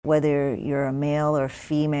Whether you're a male or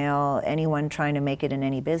female, anyone trying to make it in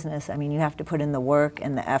any business, I mean, you have to put in the work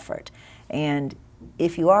and the effort. And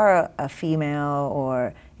if you are a female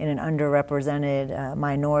or in an underrepresented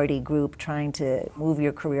minority group trying to move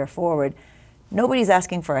your career forward, nobody's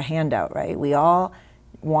asking for a handout, right? We all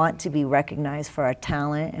want to be recognized for our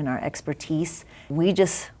talent and our expertise. We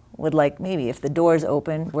just would like, maybe if the door's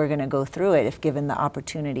open, we're gonna go through it if given the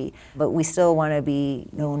opportunity. But we still wanna be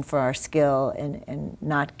known for our skill and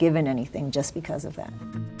not given anything just because of that.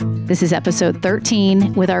 This is episode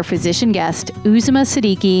 13 with our physician guest, Uzma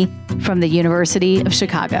Siddiqui from the University of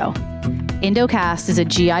Chicago. Endocast is a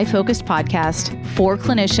GI-focused podcast for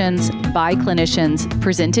clinicians, by clinicians,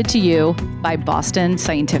 presented to you by Boston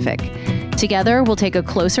Scientific. Together, we'll take a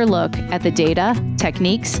closer look at the data,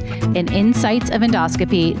 techniques, and insights of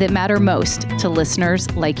endoscopy that matter most to listeners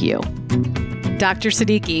like you. Dr.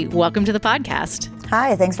 Siddiqui, welcome to the podcast.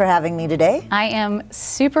 Hi, thanks for having me today. I am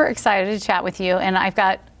super excited to chat with you, and I've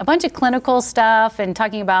got a bunch of clinical stuff and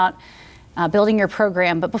talking about building your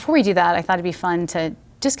program. But before we do that, I thought it'd be fun to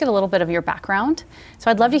just get a little bit of your background. So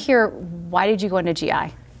I'd love to hear, why did you go into GI?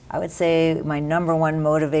 I would say my number one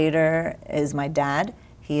motivator is my dad.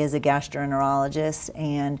 He is a gastroenterologist,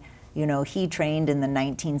 and he trained in the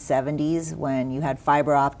 1970s when you had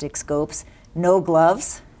fiber optic scopes, no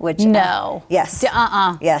gloves, which yes, yes,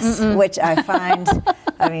 Mm-mm. Which I find,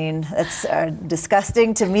 I mean, it's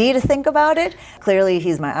disgusting to me to think about it. Clearly,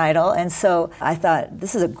 he's my idol, and so I thought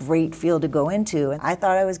this is a great field to go into. And I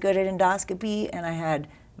thought I was good at endoscopy, and I had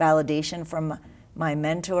validation from my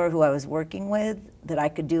mentor who I was working with that I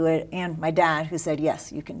could do it, and my dad who said,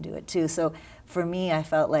 yes, you can do it too. So for me, I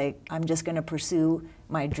felt like I'm just gonna pursue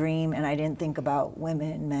my dream, and I didn't think about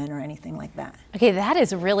women, men, or anything like that. Okay, that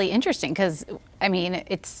is really interesting because, I mean,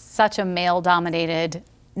 it's such a male-dominated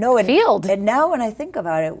field. And now when I think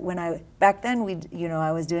about it, back then,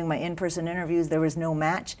 I was doing my in-person interviews, there was no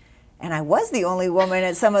match, and I was the only woman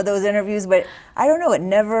at some of those interviews, but I don't know, it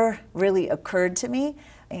never really occurred to me,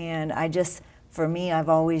 and for me, I've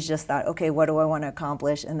always just thought, okay, what do I want to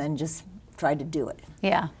accomplish, and then just tried to do it.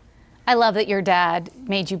 Yeah. I love that your dad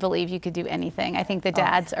made you believe you could do anything. I think the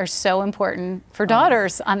dads are so important for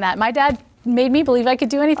daughters on that. My dad made me believe I could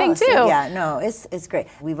do anything too. So, yeah, no, it's great.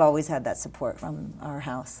 We've always had that support from our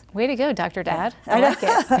house. Way to go, Dr. Dad. I like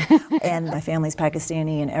it. And my family's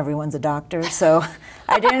Pakistani and everyone's a doctor, so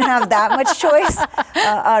I didn't have that much choice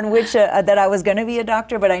on which that I was going to be a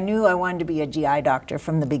doctor, but I knew I wanted to be a GI doctor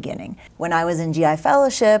from the beginning. When I was in GI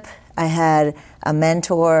fellowship, I had a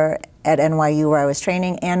mentor at NYU where I was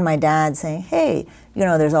training, and my dad saying, hey,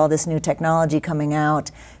 there's all this new technology coming out,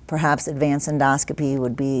 perhaps advanced endoscopy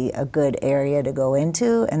would be a good area to go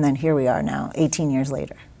into, and then here we are now, 18 years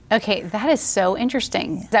later. Okay, that is so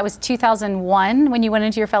interesting. That was 2001 when you went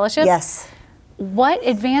into your fellowship? Yes. What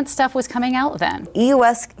advanced stuff was coming out then?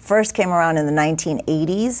 EUS first came around in the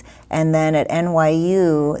 1980s, and then at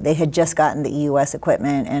NYU, they had just gotten the EUS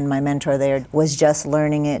equipment, and my mentor there was just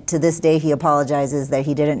learning it. To this day, he apologizes that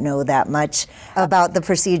he didn't know that much about the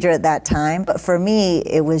procedure at that time. But for me,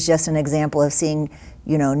 it was just an example of seeing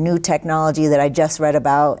new technology that I just read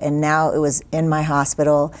about, and now it was in my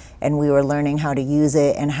hospital, and we were learning how to use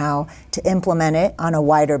it and how to implement it on a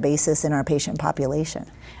wider basis in our patient population.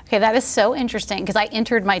 Okay, that is so interesting because I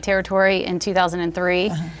entered my territory in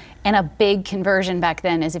 2003. And a big conversion back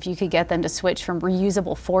then is if you could get them to switch from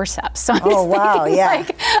reusable forceps. So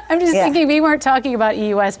I'm just thinking we weren't talking about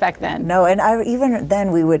EUS back then. No, and even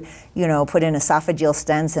then we would, put in esophageal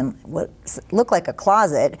stents and what looked like a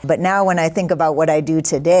closet. But now when I think about what I do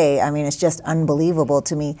today, I mean, it's just unbelievable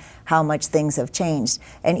to me how much things have changed.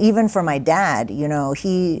 And even for my dad,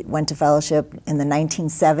 he went to fellowship in the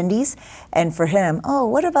 1970s. And for him,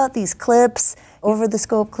 what about these clips? Over the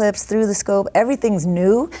scope clips, through the scope, everything's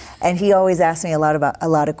new. And he always asked me a lot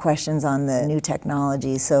of questions on the new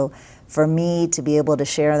technology. So for me to be able to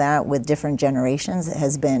share that with different generations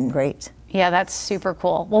has been great. Yeah, that's super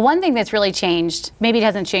cool. Well, one thing that's really changed, maybe it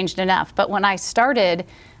hasn't changed enough, but when I started,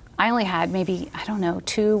 I only had maybe,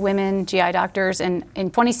 2 women GI doctors. And in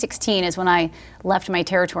 2016 is when I left my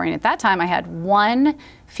territory. And at that time I had 1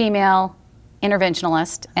 female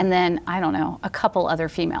interventionalist, and then, a couple other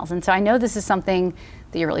females. And so I know this is something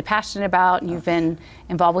that you're really passionate about, and you've been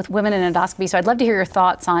involved with women in endoscopy. So I'd love to hear your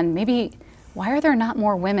thoughts on maybe why are there not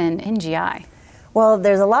more women in GI? Well,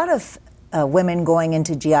 there's a lot of women going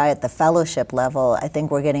into GI at the fellowship level. I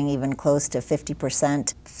think we're getting even close to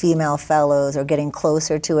 50% female fellows, or getting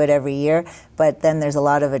closer to it every year. But then there's a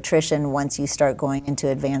lot of attrition once you start going into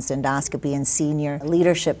advanced endoscopy and senior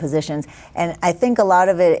leadership positions. And I think a lot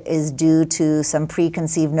of it is due to some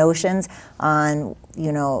preconceived notions on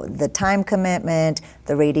the time commitment,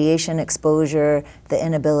 the radiation exposure, the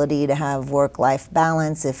inability to have work-life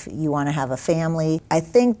balance if you want to have a family. I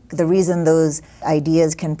think the reason those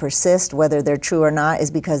ideas can persist, whether they're true or not,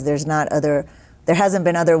 is because there hasn't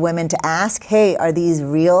been other women to ask, hey, are these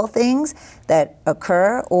real things that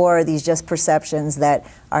occur, or are these just perceptions that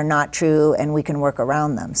are not true and we can work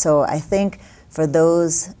around them? So I think for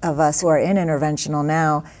those of us who are in interventional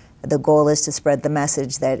now, the goal is to spread the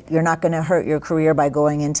message that you're not going to hurt your career by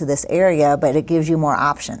going into this area, but it gives you more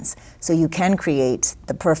options. So you can create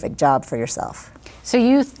the perfect job for yourself. So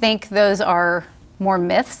you think those are more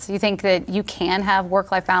myths? You think that you can have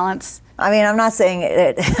work-life balance? I mean, I'm not saying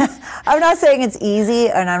I'm not saying it's easy,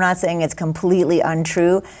 and I'm not saying it's completely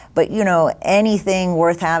untrue, but anything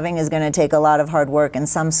worth having is going to take a lot of hard work and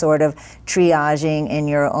some sort of triaging in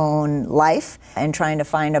your own life and trying to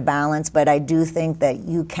find a balance. But I do think that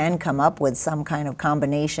you can come up with some kind of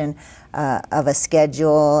combination of a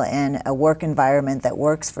schedule and a work environment that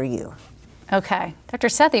works for you. Okay. Dr.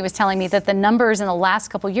 Sethi was telling me that the numbers in the last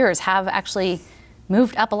couple years have actually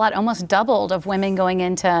moved up a lot, almost doubled, of women going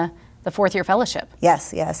into the fourth-year fellowship.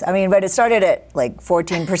 Yes. I mean, but it started at like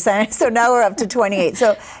 14%, so now we're up to 28.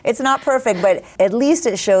 So it's not perfect, but at least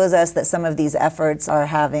it shows us that some of these efforts are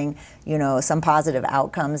having, some positive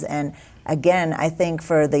outcomes. And again, I think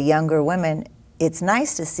for the younger women, it's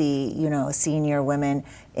nice to see, senior women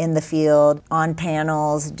in the field, on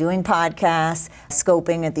panels, doing podcasts,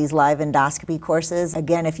 scoping at these live endoscopy courses.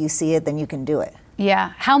 Again, if you see it, then you can do it.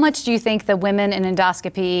 Yeah. How much do you think the Women in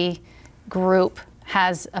Endoscopy group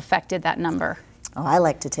has affected that number? Oh, I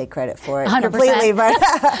like to take credit for it 100%. Completely, but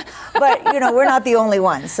we're not the only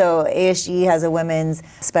ones. So ASG has a women's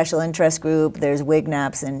special interest group. There's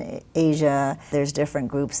WIGNAPs in Asia. There's different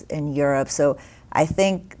groups in Europe. So I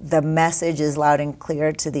think the message is loud and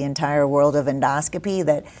clear to the entire world of endoscopy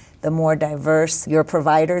that the more diverse your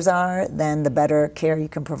providers are, then the better care you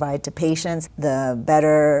can provide to patients, the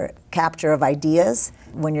better capture of ideas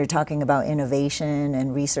when you're talking about innovation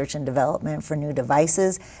and research and development for new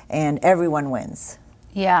devices, and everyone wins.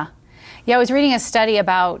 Yeah, I was reading a study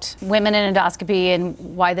about women in endoscopy and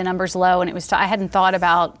why the number's low, and I hadn't thought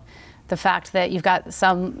about the fact that you've got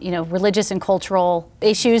some, religious and cultural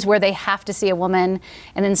issues where they have to see a woman,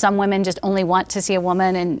 and then some women just only want to see a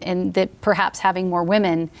woman, and that perhaps having more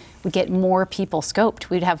women would get more people scoped.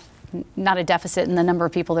 We'd have not a deficit in the number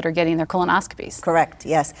of people that are getting their colonoscopies. Correct,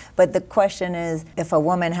 yes. But the question is, if a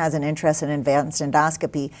woman has an interest in advanced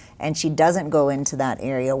endoscopy and she doesn't go into that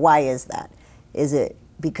area, why is that? Is it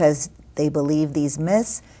because they believe these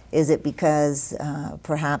myths? Is it because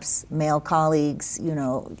perhaps male colleagues,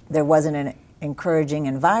 there wasn't an encouraging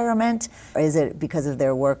environment? Or is it because of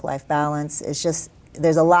their work-life balance? It's just,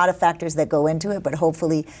 there's a lot of factors that go into it, but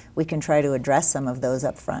hopefully we can try to address some of those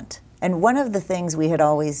up front. And one of the things we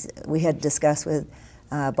had discussed with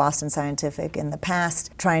Boston Scientific in the past,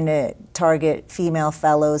 trying to target female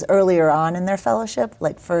fellows earlier on in their fellowship,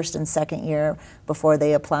 like first and second year before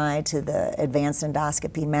they apply to the advanced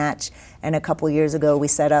endoscopy match. And a couple years ago, we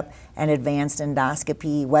set up an advanced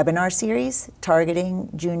endoscopy webinar series targeting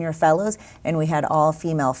junior fellows, and we had all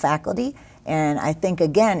female faculty. And I think,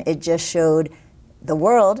 again, it just showed the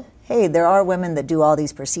world, hey, there are women that do all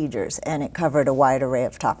these procedures, and it covered a wide array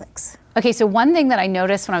of topics. Okay, so one thing that I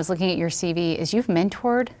noticed when I was looking at your CV is you've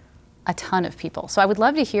mentored a ton of people. So I would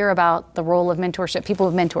love to hear about the role of mentorship, people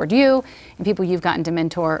who've mentored you and people you've gotten to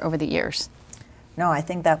mentor over the years. No, I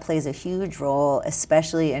think that plays a huge role,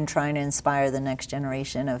 especially in trying to inspire the next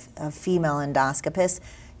generation of female endoscopists.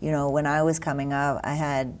 When I was coming up, I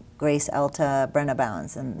had Grace Elta, Brenna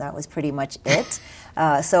Bounds, and that was pretty much it.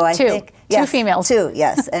 So I think two females. Two,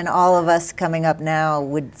 yes. And all of us coming up now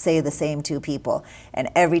would say the same two people. And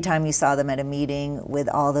every time you saw them at a meeting with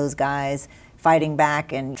all those guys fighting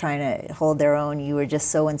back and trying to hold their own, you were just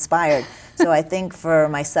so inspired. So I think for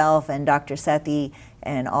myself and Dr. Sethi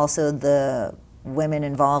and also the women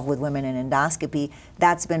involved with women in endoscopy,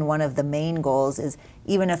 that's been one of the main goals, is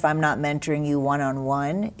even if I'm not mentoring you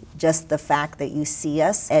one-on-one, just the fact that you see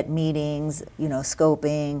us at meetings,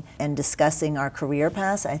 scoping and discussing our career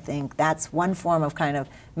paths, I think that's one form of kind of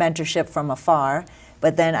mentorship from afar.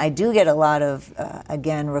 But then I do get a lot of,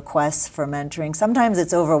 again, requests for mentoring. Sometimes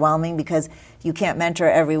it's overwhelming because you can't mentor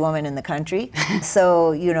every woman in the country.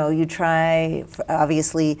 So, you try,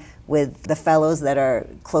 obviously, with the fellows that are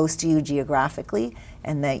close to you geographically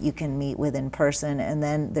and that you can meet with in person. And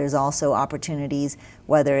then there's also opportunities,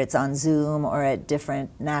 whether it's on Zoom or at different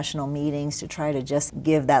national meetings, to try to just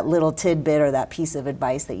give that little tidbit or that piece of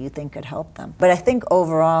advice that you think could help them. But I think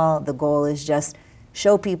overall the goal is just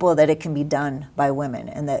show people that it can be done by women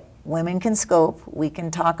and that women can scope, we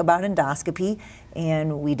can talk about endoscopy,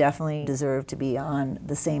 and we definitely deserve to be on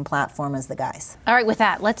the same platform as the guys. All right, with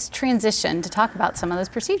that, let's transition to talk about some of those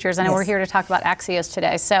procedures. I know we're here to talk about Axios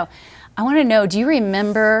today. So I want to know, do you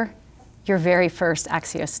remember your very first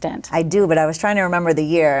Axios stent? I do, but I was trying to remember the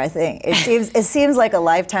year. I think it seems like a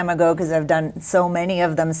lifetime ago because I've done so many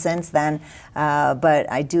of them since then.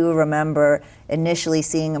 But I do remember initially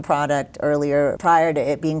seeing a product earlier prior to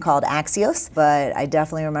it being called Axios. But I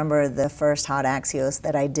definitely remember the first hot Axios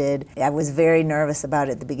that I did. I was very nervous about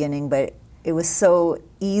it at the beginning, but it was so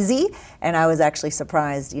easy, and I was actually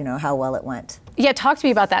surprised, how well it went. Yeah, talk to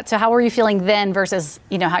me about that. So how were you feeling then versus,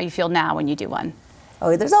 how you feel now when you do one?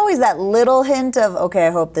 Oh, there's always that little hint of, okay, I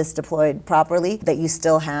hope this deployed properly that you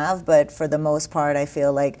still have, but for the most part, I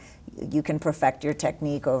feel like you can perfect your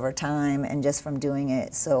technique over time and just from doing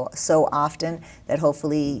it so often that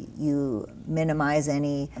hopefully you minimize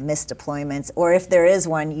any missed deployments, or if there is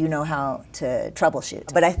one, you know how to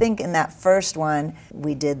troubleshoot. But I think in that first one,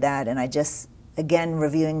 we did that, and I just, again,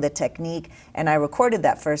 reviewing the technique, and I recorded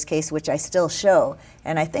that first case, which I still show,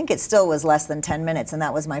 and I think it still was less than 10 minutes, and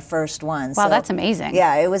that was my first one. Wow, so, that's amazing.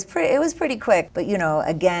 Yeah, it was pretty quick, but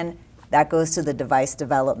again, that goes to the device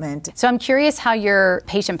development. So I'm curious how your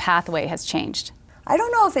patient pathway has changed. I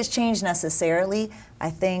don't know if it's changed necessarily. I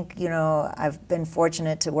think, I've been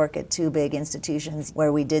fortunate to work at two big institutions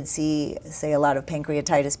where we did see, say, a lot of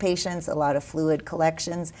pancreatitis patients, a lot of fluid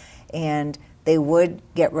collections, and they would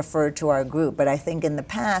get referred to our group. But I think in the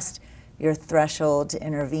past, your threshold to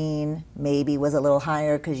intervene maybe was a little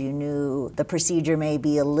higher because you knew the procedure may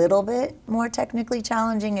be a little bit more technically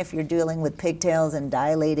challenging if you're dealing with pigtails and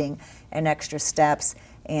dilating and extra steps,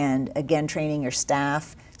 and again, training your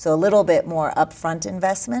staff. So a little bit more upfront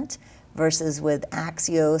investment versus with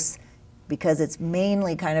Axios, because it's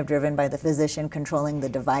mainly kind of driven by the physician controlling the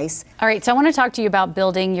device. All right, so I want to talk to you about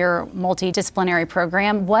building your multidisciplinary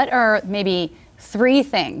program. What are maybe 3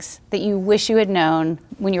 things that you wish you had known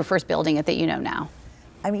when you were first building it that you know now?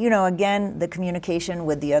 I mean, again, the communication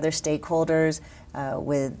with the other stakeholders,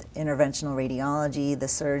 with interventional radiology, the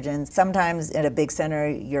surgeons. Sometimes at a big center,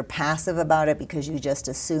 you're passive about it because you just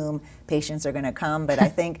assume patients are going to come. But I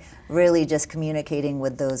think really just communicating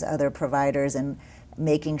with those other providers and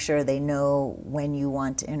making sure they know when you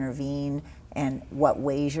want to intervene and what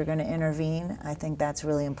ways you're going to intervene. I think that's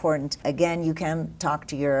really important. Again, you can talk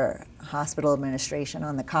to your hospital administration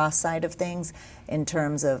on the cost side of things in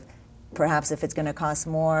terms of perhaps if it's going to cost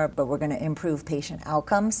more, but we're going to improve patient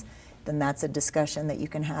outcomes, then that's a discussion that you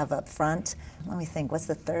can have up front. Let me think, what's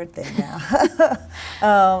the third thing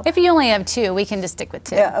now? If you only have 2, we can just stick with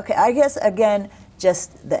 2. Yeah, okay. I guess, again,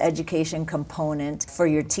 just the education component for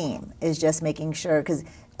your team is just making sure, because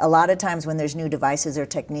a lot of times when there's new devices or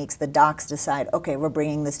techniques, the docs decide, okay, we're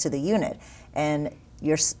bringing this to the unit. And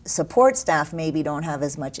your support staff maybe don't have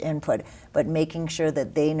as much input, but making sure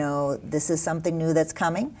that they know this is something new that's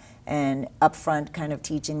coming, and upfront kind of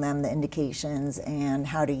teaching them the indications and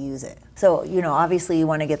how to use it. So, obviously you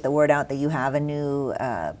want to get the word out that you have a new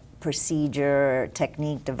procedure,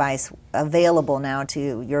 technique, device available now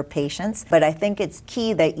to your patients. But I think it's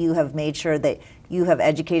key that you have made sure that you have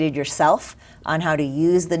educated yourself on how to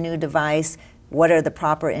use the new device, what are the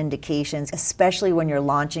proper indications, especially when you're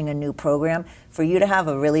launching a new program. For you to have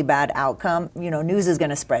a really bad outcome, news is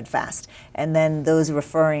going to spread fast. And then those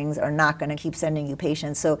referrings are not going to keep sending you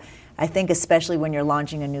patients. So I think especially when you're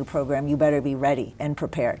launching a new program, you better be ready and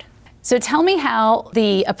prepared. So tell me how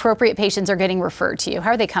the appropriate patients are getting referred to you.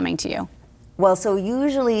 How are they coming to you? Well, so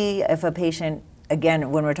usually if a patient, again,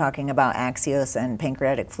 when we're talking about Axios and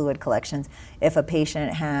pancreatic fluid collections, if a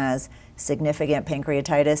patient has significant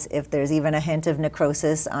pancreatitis, if there's even a hint of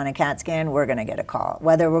necrosis on a CAT scan, we're going to get a call,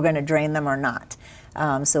 whether we're going to drain them or not.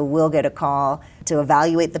 So we'll get a call to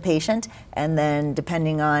evaluate the patient, and then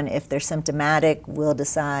depending on if they're symptomatic, we'll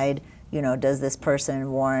decide, does this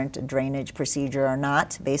person warrant a drainage procedure or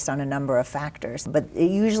not, based on a number of factors. But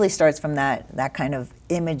it usually starts from that kind of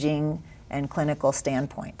imaging and clinical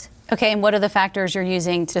standpoint. Okay, and what are the factors you're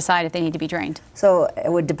using to decide if they need to be drained? So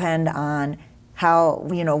it would depend on how,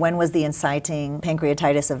 when was the inciting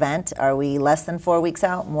pancreatitis event? Are we less than 4 weeks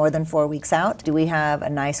out, more than 4 weeks out? Do we have a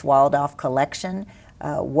nice walled off collection?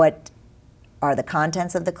 What are the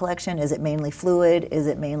contents of the collection? Is it mainly fluid? Is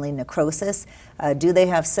it mainly necrosis? Do they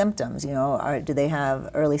have symptoms? Do they have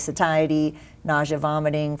early satiety, nausea,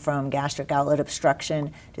 vomiting from gastric outlet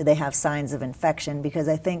obstruction? Do they have signs of infection? Because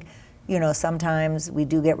I think, sometimes we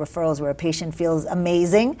do get referrals where a patient feels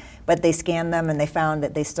amazing, but they scan them and they found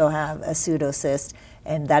that they still have a pseudocyst,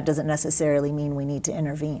 and that doesn't necessarily mean we need to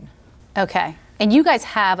intervene. Okay. And you guys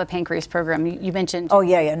have a pancreas program, you mentioned. Oh,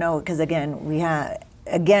 yeah, no, because again, we have,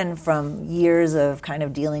 again, from years of kind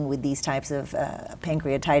of dealing with these types of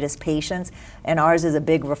pancreatitis patients, and ours is a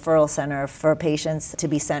big referral center for patients to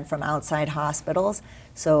be sent from outside hospitals.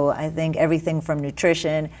 So I think everything from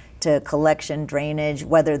nutrition to collection, drainage,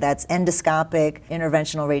 whether that's endoscopic,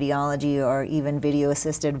 interventional radiology, or even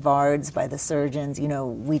video-assisted VARDs by the surgeons,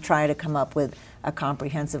 we try to come up with a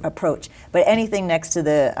comprehensive approach. But anything next to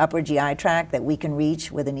the upper GI tract that we can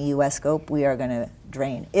reach with an EUS scope, we are going to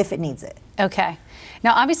drain if it needs it. Okay.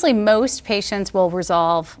 Now, obviously, most patients will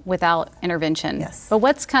resolve without intervention. Yes. But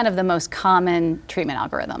what's kind of the most common treatment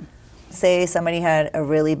algorithm? Say somebody had a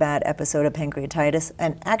really bad episode of pancreatitis,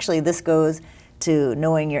 and actually this goes to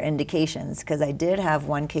knowing your indications, because I did have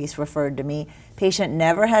one case referred to me. Patient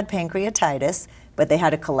never had pancreatitis, but they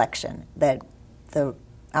had a collection that the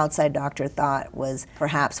outside doctor thought was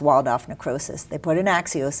perhaps walled-off necrosis. They put an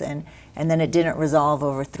Axios in, and then it didn't resolve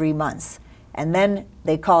over 3 months. And then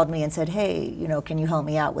they called me and said, hey, can you help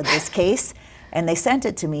me out with this case? And they sent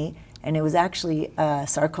it to me, and it was actually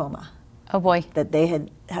sarcoma. Oh boy. That they had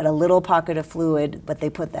a little pocket of fluid, but they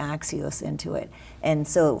put the Axios into it. And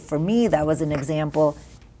so for me, that was an example.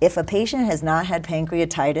 If a patient has not had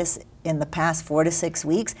pancreatitis in the past 4 to 6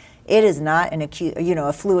 weeks, it is not an acute,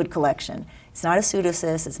 a fluid collection. It's not a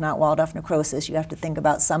pseudocyst, it's not walled-off necrosis. You have to think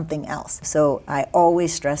about something else. So I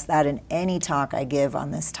always stress that in any talk I give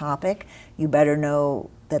on this topic. You better know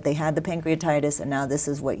that they had the pancreatitis, and now this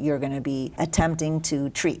is what you're going to be attempting to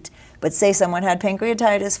treat. But say someone had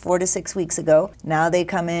pancreatitis 4 to 6 weeks ago, now they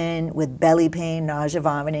come in with belly pain, nausea,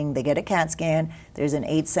 vomiting, they get a CAT scan, there's an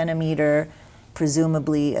 8 centimeter,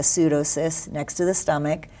 presumably a pseudocyst next to the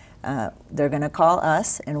stomach. They're going to call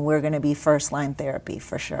us, and we're going to be first-line therapy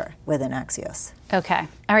for sure with an Axios. Okay.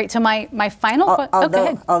 All right. So my final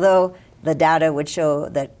question. Although the data would show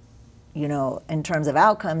that, in terms of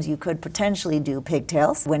outcomes, you could potentially do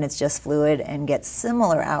pigtails when it's just fluid and get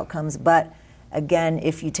similar outcomes. But again,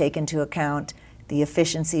 if you take into account the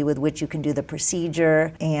efficiency with which you can do the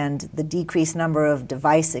procedure and the decreased number of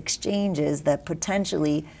device exchanges, that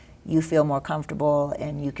potentially you feel more comfortable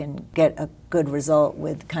and you can get a good result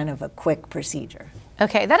with kind of a quick procedure.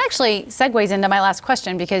 Okay, that actually segues into my last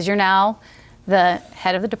question, because you're now the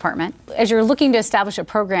head of the department. As you're looking to establish a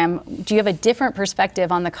program, do you have a different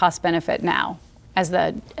perspective on the cost benefit now as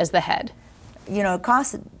the head?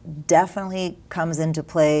 Cost definitely comes into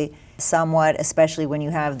play somewhat, especially when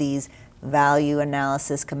you have these value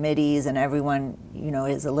analysis committees and everyone,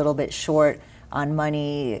 is a little bit short on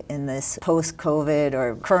money in this post-COVID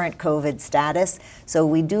or current COVID status. So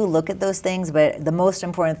we do look at those things, but the most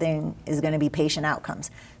important thing is going to be patient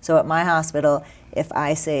outcomes. So at my hospital, if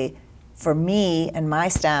I say, for me and my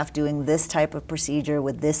staff doing this type of procedure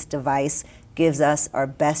with this device gives us our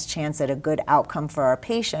best chance at a good outcome for our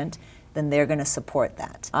patient, then they're going to support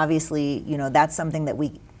that. Obviously, that's something that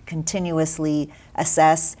we continuously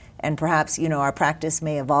assess, and perhaps, our practice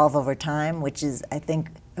may evolve over time, which is, I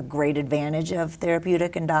think, a great advantage of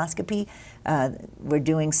therapeutic endoscopy. We're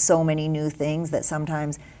doing so many new things that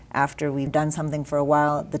sometimes after we've done something for a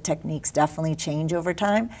while, the techniques definitely change over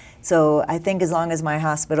time. So I think as long as my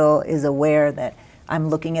hospital is aware that I'm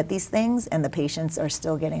looking at these things and the patients are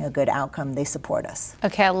still getting a good outcome, they support us.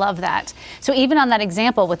 Okay, I love that. So even on that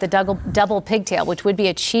example with the double pigtail, which would be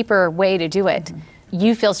a cheaper way to do it,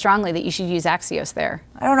 you feel strongly that you should use Axios there.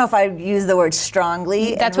 I don't know if I use the word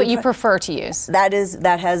strongly. That's what you prefer to use. That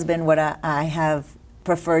has been what I have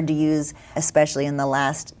preferred to use, especially in the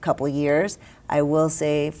last couple years. I will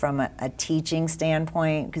say from a teaching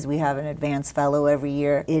standpoint, because we have an advanced fellow every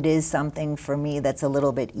year, it is something for me that's a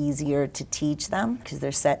little bit easier to teach them because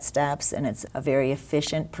they're set steps and it's a very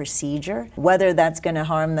efficient procedure. Whether that's going to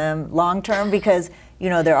harm them long term, because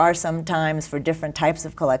there are some times for different types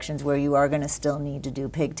of collections where you are going to still need to do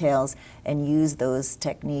pigtails and use those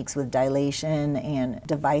techniques with dilation and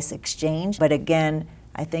device exchange. But again,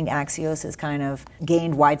 I think Axios has kind of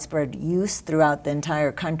gained widespread use throughout the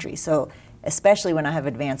entire country. So especially when I have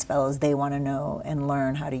advanced fellows, they want to know and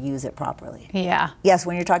learn how to use it properly. Yeah. Yes,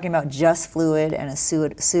 when you're talking about just fluid and a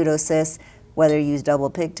pseudocyst, whether you use double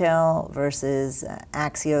pigtail versus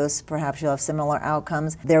Axios, perhaps you'll have similar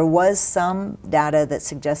outcomes. There was some data that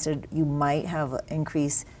suggested you might have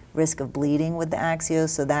increased risk of bleeding with the Axios,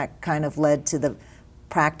 so that kind of led to the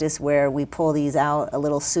practice where we pull these out a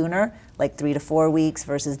little sooner, like 3 to 4 weeks,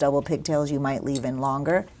 versus double pigtails you might leave in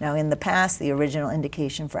longer. Now in the past, the original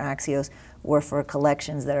indication for Axios were for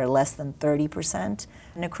collections that are less than 30%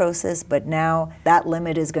 necrosis, but now that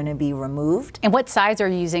limit is going to be removed. And what size are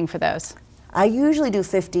you using for those? I usually do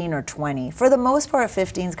 15 or 20. For the most part,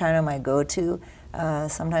 15 is kind of my go-to.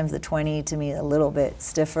 Sometimes the 20 to me a little bit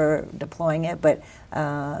stiffer deploying it, but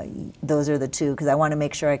those are the two because I want to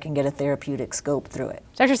make sure I can get a therapeutic scope through it.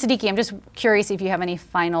 Dr. Siddiqui, I'm just curious if you have any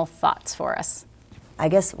final thoughts for us. I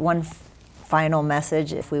guess one final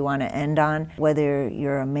message, if we want to end on, whether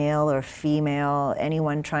you're a male or female,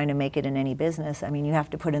 anyone trying to make it in any business, I mean, you have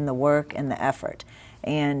to put in the work and the effort.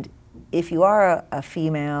 And if you are a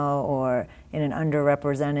female or in an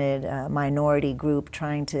underrepresented minority group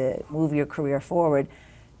trying to move your career forward,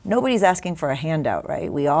 nobody's asking for a handout,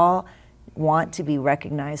 right? We all want to be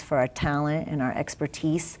recognized for our talent and our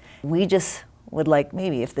expertise. We just would like,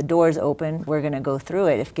 maybe if the door's open, we're going to go through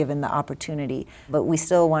it if given the opportunity. But we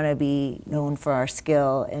still want to be known for our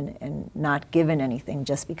skill and not given anything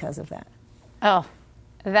just because of that. Oh,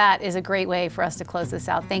 that is a great way for us to close this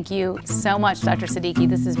out. Thank you so much, Dr. Siddiqui.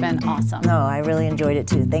 This has been awesome. No, I really enjoyed it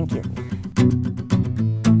too. Thank you.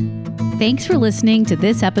 Thanks for listening to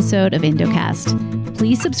this episode of Endocast.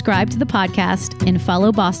 Please subscribe to the podcast and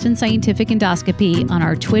follow Boston Scientific Endoscopy on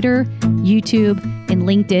our Twitter, YouTube, and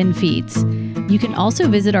LinkedIn feeds. You can also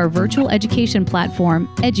visit our virtual education platform,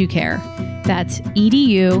 EduCare. That's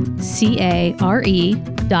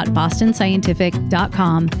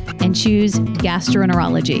educare.bostonscientific.com and choose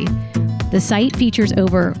gastroenterology. The site features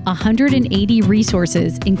over 180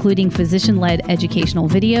 resources, including physician-led educational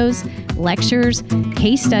videos, lectures,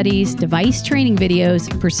 case studies, device training videos,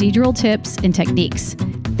 procedural tips, and techniques.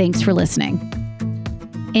 Thanks for listening.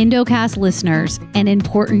 Endocast listeners, an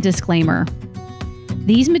important disclaimer.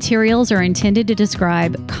 These materials are intended to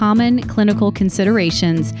describe common clinical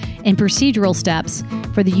considerations and procedural steps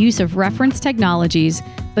for the use of reference technologies,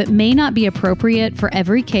 but may not be appropriate for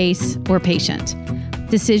every case or patient.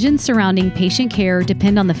 Decisions surrounding patient care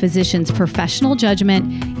depend on the physician's professional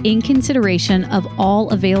judgment in consideration of all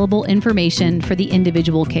available information for the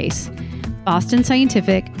individual case. Boston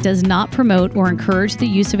Scientific does not promote or encourage the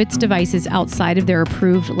use of its devices outside of their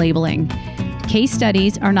approved labeling. Case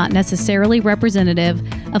studies are not necessarily representative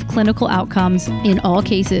of clinical outcomes in all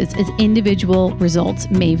cases, as individual results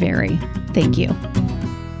may vary. Thank you.